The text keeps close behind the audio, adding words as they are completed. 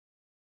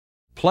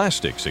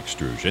Plastics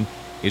extrusion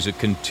is a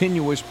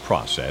continuous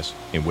process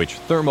in which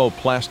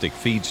thermoplastic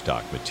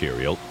feedstock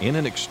material in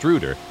an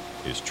extruder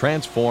is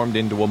transformed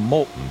into a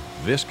molten,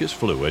 viscous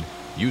fluid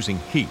using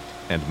heat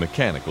and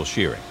mechanical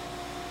shearing.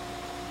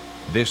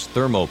 This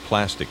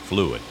thermoplastic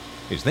fluid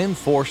is then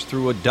forced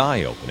through a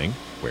die opening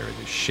where it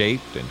is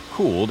shaped and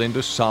cooled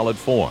into solid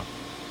form.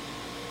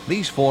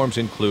 These forms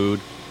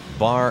include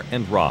bar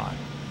and rod,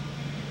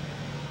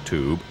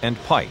 tube and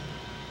pipe,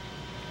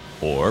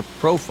 or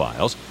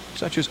profiles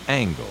such as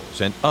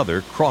angles and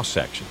other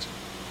cross-sections,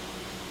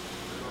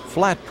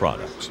 flat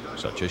products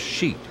such as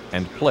sheet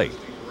and plate,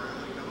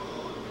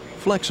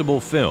 flexible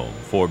film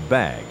for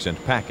bags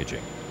and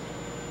packaging,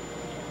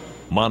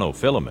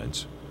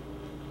 monofilaments,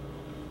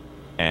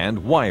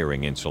 and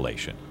wiring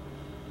insulation.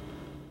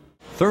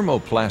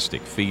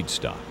 Thermoplastic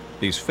feedstock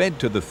is fed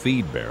to the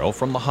feed barrel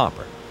from the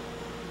hopper.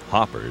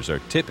 Hoppers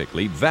are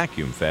typically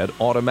vacuum-fed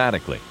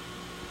automatically,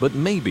 but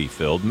may be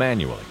filled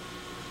manually.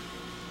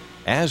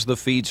 As the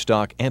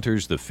feedstock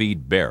enters the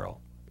feed barrel,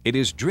 it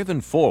is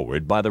driven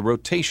forward by the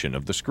rotation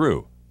of the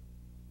screw.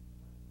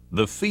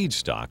 The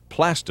feedstock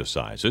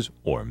plasticizes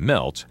or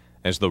melts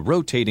as the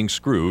rotating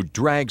screw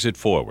drags it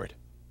forward.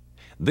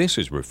 This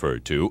is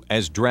referred to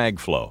as drag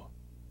flow.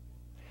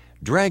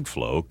 Drag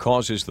flow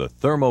causes the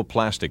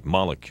thermoplastic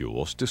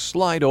molecules to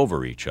slide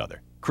over each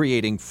other,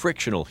 creating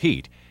frictional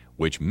heat,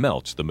 which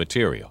melts the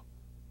material.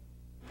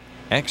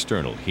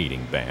 External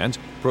heating bands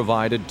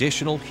provide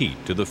additional heat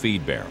to the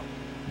feed barrel,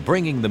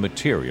 bringing the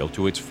material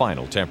to its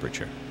final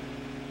temperature.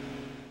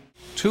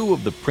 Two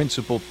of the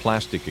principal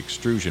plastic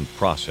extrusion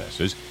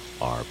processes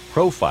are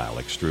profile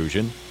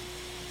extrusion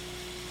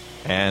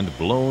and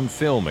blown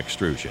film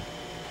extrusion.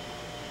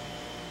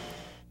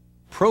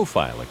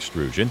 Profile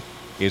extrusion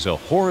is a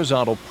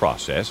horizontal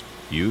process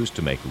used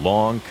to make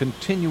long,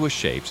 continuous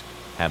shapes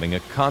having a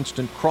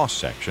constant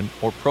cross-section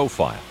or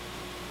profile.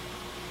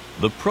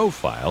 The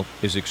profile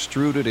is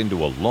extruded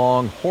into a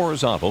long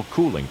horizontal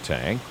cooling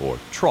tank or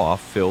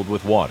trough filled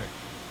with water.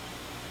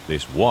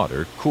 This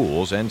water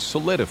cools and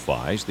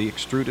solidifies the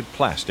extruded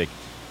plastic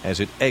as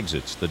it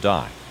exits the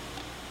die.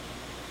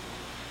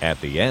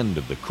 At the end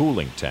of the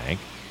cooling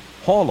tank,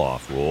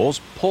 haul-off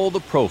rolls pull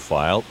the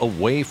profile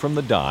away from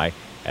the die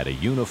at a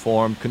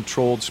uniform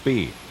controlled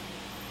speed.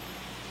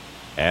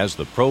 As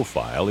the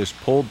profile is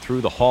pulled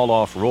through the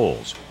haul-off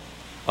rolls,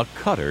 a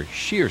cutter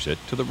shears it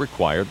to the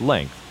required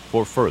length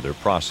for further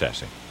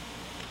processing.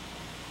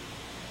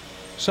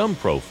 Some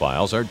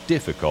profiles are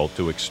difficult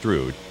to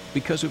extrude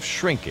because of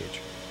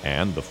shrinkage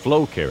and the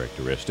flow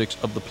characteristics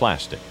of the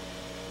plastic.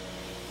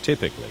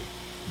 Typically,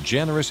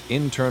 generous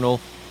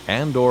internal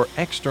and/or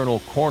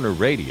external corner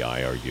radii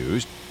are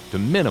used to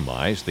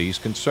minimize these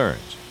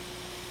concerns.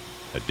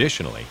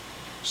 Additionally,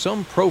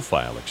 some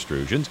profile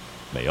extrusions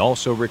may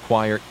also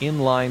require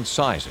inline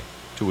sizing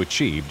to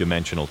achieve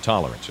dimensional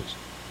tolerances.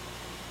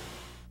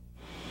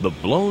 The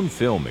blown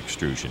film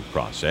extrusion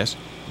process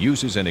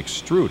uses an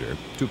extruder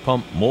to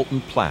pump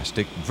molten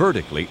plastic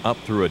vertically up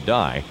through a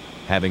die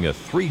having a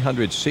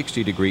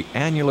 360-degree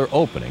annular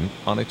opening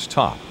on its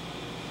top.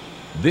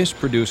 This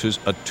produces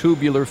a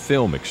tubular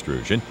film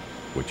extrusion,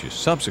 which is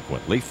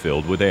subsequently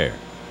filled with air.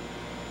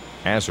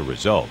 As a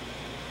result,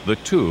 the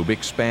tube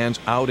expands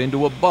out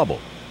into a bubble,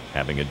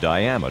 having a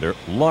diameter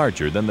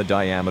larger than the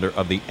diameter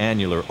of the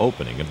annular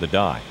opening of the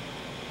die.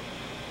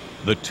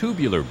 The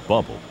tubular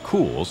bubble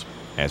cools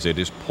as it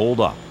is pulled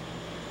up.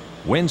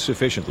 When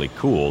sufficiently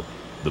cooled,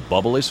 the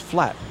bubble is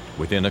flattened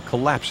within a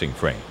collapsing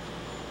frame.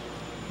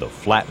 The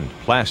flattened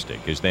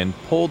plastic is then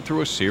pulled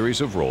through a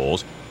series of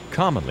rolls,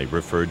 commonly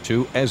referred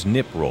to as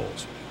nip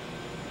rolls.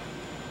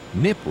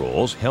 Nip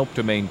rolls help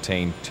to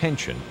maintain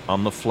tension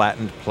on the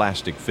flattened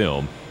plastic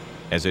film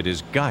as it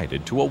is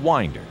guided to a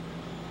winder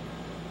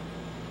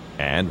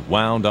and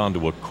wound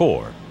onto a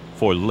core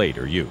for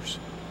later use.